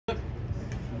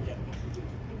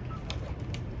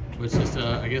It's just,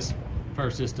 I guess,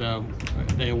 first, just a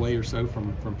day away or so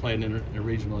from playing in a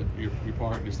regional at your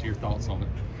park. Just your thoughts on it.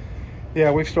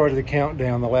 Yeah, we've started the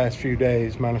countdown the last few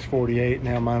days, minus 48,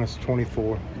 now minus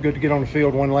 24. Good to get on the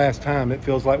field one last time. It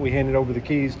feels like we handed over the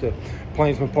keys to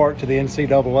Plainsman Park to the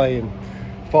NCAA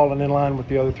and falling in line with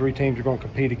the other three teams you're going to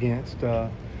compete against.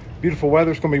 Beautiful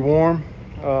weather. It's going to be warm,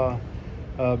 but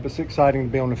it's exciting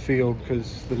to be on the field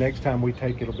because the next time we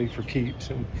take it'll be for keeps.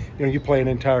 And you play an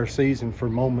entire season for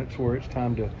moments where it's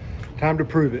time to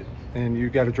prove it. And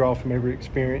you've got to draw from every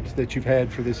experience that you've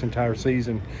had for this entire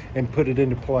season and put it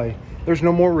into play. There's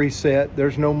no more reset.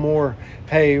 There's no more,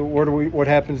 hey, what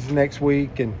happens next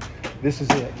week? And this is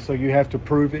it. So you have to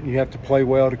prove it and you have to play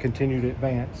well to continue to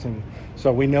advance. And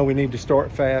so we know we need to start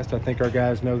fast. I think our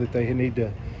guys know that they need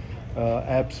to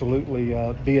absolutely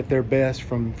be at their best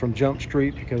from Jump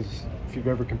Street, because if you've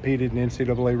ever competed in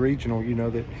NCAA regional, you know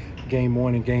that game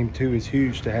 1 and game 2 is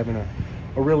huge to having a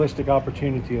realistic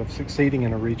opportunity of succeeding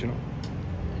in a regional.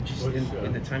 Just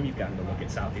in the time you've gotten to look at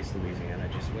Southeast Louisiana,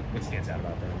 just what stands out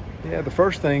about them? Yeah, the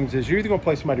first things is you're either going to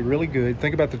play somebody really good.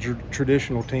 Think about the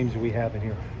traditional teams that we have in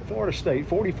here. Florida State,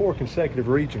 44 consecutive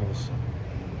regionals.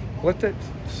 Let that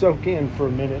soak in for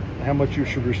a minute, how much you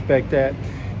should respect that.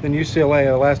 Then UCLA,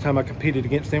 the last time I competed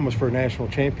against them was for a national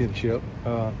championship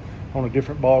on a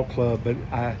different ball club, but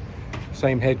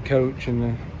same head coach and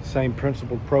the same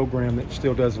principled program that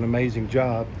still does an amazing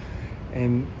job.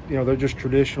 And they're just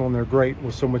traditional and they're great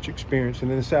with so much experience.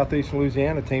 And then the Southeast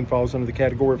Louisiana team falls under the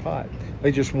category of hot.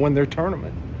 They just won their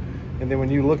tournament. And then when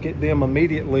you look at them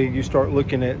immediately, you start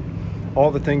looking at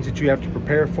all the things that you have to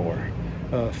prepare for.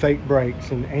 Fake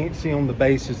breaks and antsy on the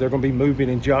bases. They're going to be moving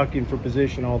and jockeying for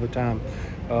position all the time.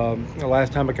 The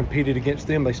last time I competed against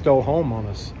them, they stole home on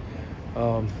us.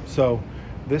 So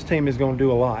this team is going to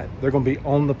do a lot. They're going to be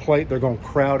on the plate. They're going to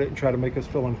crowd it and try to make us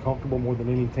feel uncomfortable more than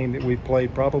any team that we've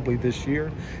played probably this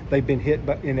year. They've been hit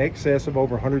in excess of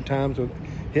over 100 times with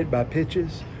hit by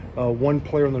pitches. One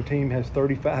player on their team has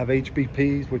 35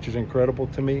 HBPs, which is incredible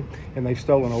to me, and they've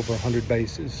stolen over 100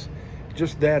 bases.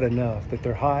 Just that enough that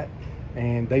they're hot,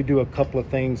 and they do a couple of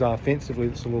things offensively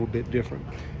that's a little bit different.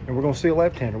 And we're going to see a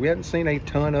left-hander. We haven't seen a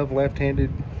ton of left-handed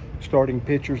starting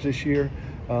pitchers this year.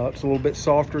 It's a little bit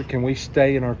softer. Can we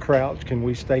stay in our crouch? Can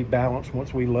we stay balanced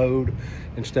once we load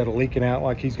instead of leaking out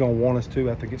like he's going to want us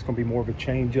to? I think it's going to be more of a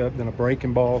change-up than a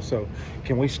breaking ball. So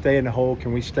can we stay in the hole?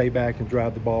 Can we stay back and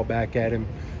drive the ball back at him,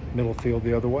 middle field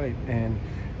the other way? And,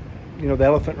 the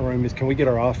elephant in the room is, can we get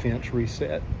our offense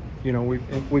reset?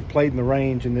 We've played in the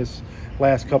range in this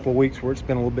last couple of weeks where it's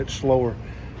been a little bit slower.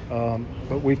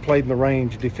 But we've played in the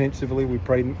range defensively. We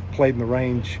played in the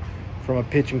range from a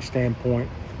pitching standpoint.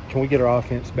 Can we get our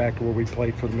offense back to where we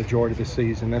played for the majority of the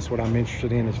season? That's what I'm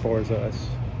interested in as far as us.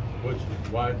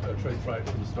 Why Trace Wright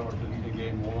from the start in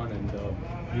game 1, and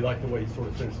you like the way he sort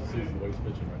of finished the season, the way he's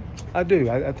pitching right now? I do.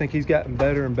 I think he's gotten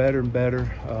better and better and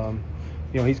better.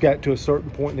 He's got to a certain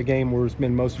point in the game where it's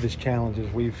been most of his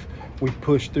challenges. We've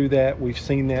pushed through that. We've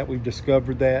seen that. We've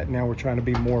discovered that. Now we're trying to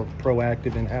be more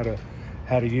proactive in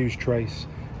how to use Trace.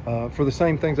 For the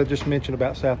same things I just mentioned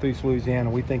about Southeast Louisiana,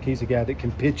 we think he's a guy that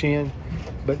can pitch in,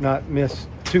 but not miss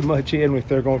too much in if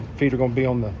their feet are going to be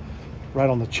right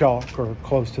on the chalk or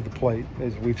close to the plate,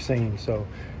 as we've seen. So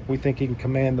we think he can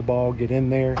command the ball, get in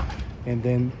there, and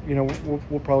then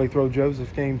we'll probably throw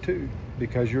Joseph game 2,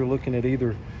 because you're looking at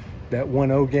either that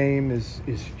 1-0 game is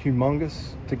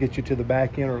humongous to get you to the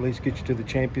back end, or at least get you to the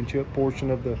championship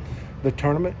portion of the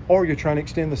tournament, or you're trying to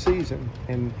extend the season.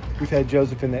 And we've had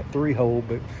Joseph in that 3-hole,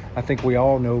 but I think we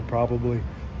all know probably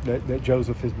that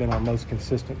Joseph has been our most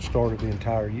consistent starter the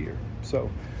entire year. So,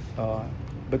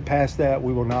 but past that,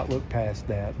 we will not look past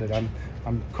that. But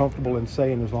I'm comfortable in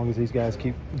saying, as long as these guys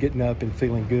keep getting up and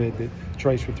feeling good, that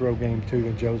Trace would throw game 2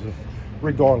 and Joseph,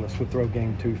 regardless, would throw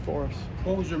game 2 for us.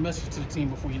 What was your message to the team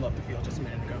before you left the field just a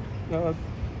minute ago?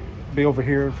 Be over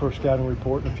here for a scouting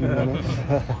report in a few minutes.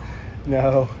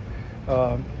 No.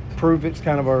 Prove it's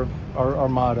kind of our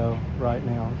motto right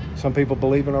now. Some people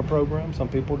believe in our program, some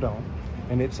people don't.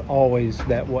 And it's always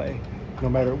that way, no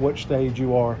matter at what stage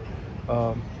you are.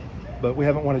 But we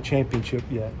haven't won a championship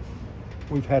yet.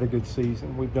 We've had a good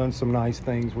season. We've done some nice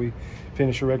things. We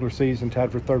finished the regular season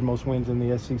tied for 3rd most wins in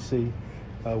the SEC.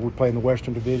 We play in the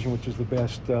Western Division, which is the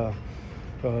best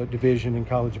division in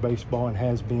college baseball and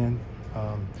has been.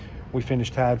 We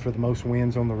finished tied for the most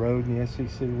wins on the road in the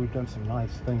SEC. We've done some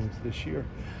nice things this year.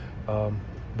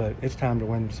 But it's time to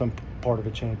win some part of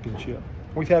a championship.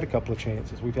 We've had a couple of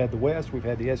chances. We've had the West, we've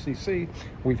had the SEC,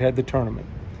 we've had the tournament.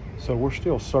 So we're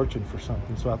still searching for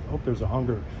something. So I hope there's a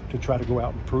hunger to try to go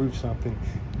out and prove something.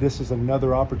 This is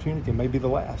another opportunity, maybe the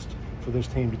last, for this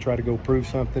team to try to go prove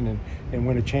something and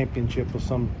win a championship of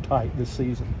some type this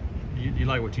season. You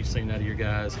like what you've seen out of your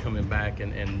guys coming back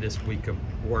and this week of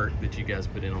work that you guys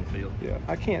put in on the field? Yeah,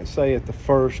 I can't say at the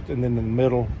first and then the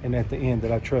middle and at the end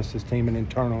that I trust this team and then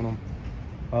turn on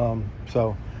them.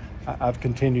 So I've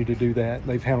continued to do that.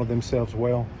 They've handled themselves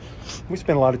well. We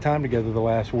spent a lot of time together the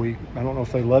last week. I don't know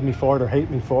if they love me for it or hate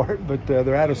me for it, but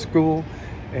they're out of school,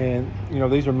 and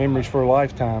these are memories for a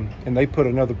lifetime. And they put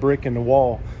another brick in the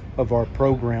wall of our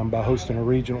program by hosting a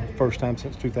regional, first time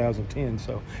since 2010.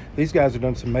 So these guys have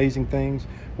done some amazing things.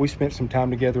 We spent some time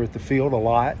together at the field a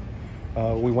lot.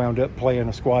 We wound up playing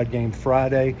a squad game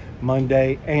Friday,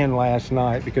 Monday, and last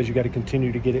night because you got to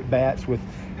continue to get at bats with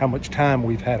how much time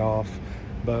we've had off.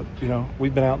 But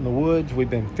we've been out in the woods, we've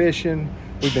been fishing,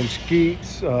 we've been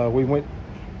skeets,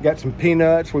 got some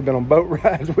peanuts, we've been on boat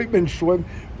rides, we've been swimming.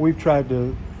 We've tried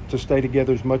to stay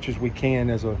together as much as we can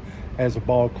as a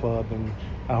ball club, and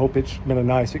I hope it's been a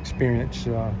nice experience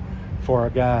for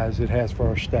our guys. It has for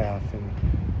our staff,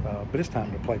 but it's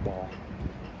time to play ball.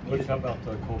 Coach, how about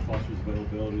Cole Foster's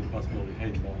availability, the possibility of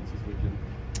Hayden Mullins this weekend?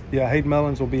 Yeah, Hayden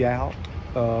Mullins will be out.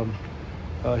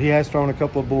 He has thrown a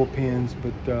couple of bullpens,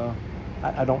 but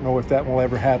I don't know if that will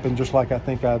ever happen. Just like I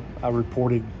think I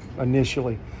reported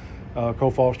initially,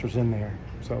 Cole Foster's in there,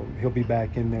 so he'll be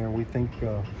back in there. We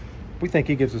think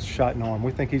he gives us a shot in arm.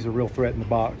 We think he's a real threat in the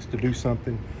box to do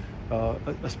something,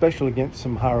 especially against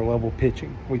some higher level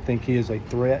pitching. We think he is a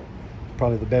threat,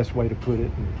 probably the best way to put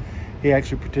it. And he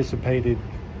actually participated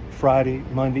Friday,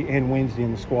 Monday, and Wednesday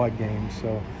in the squad games,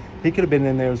 so he could have been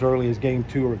in there as early as game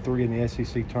 2 or 3 in the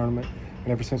SEC tournament.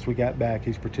 And ever since we got back,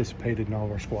 he's participated in all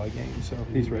of our squad games, so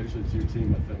he's ready. You mentioned to your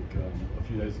team, I think, a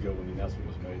few days ago when the announcement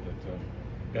was made that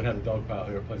you had a dog pile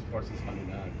here, plays part since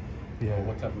 '99. Yeah.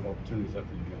 What type of opportunity is that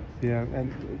for you guys? Yeah,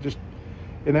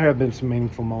 and there have been some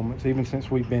meaningful moments. Even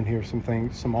since we've been here,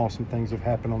 some awesome things have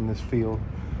happened on this field.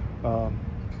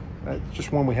 It's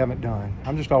just one we haven't done.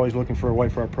 I'm just always looking for a way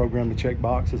for our program to check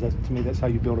boxes. To me, that's how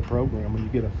you build a program, when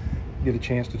you get a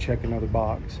chance to check another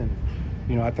box. And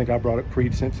I think I brought up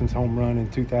Creed Simpson's home run in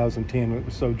 2010. It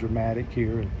was so dramatic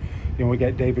here. And, we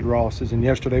got David Ross's. And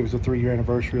yesterday was the 3-year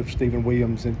anniversary of Stephen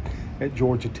Williams at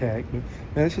Georgia Tech. But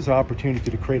this is an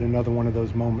opportunity to create another one of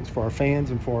those moments for our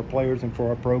fans and for our players and for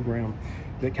our program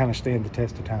that kind of stand the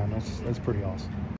test of time. That's pretty awesome.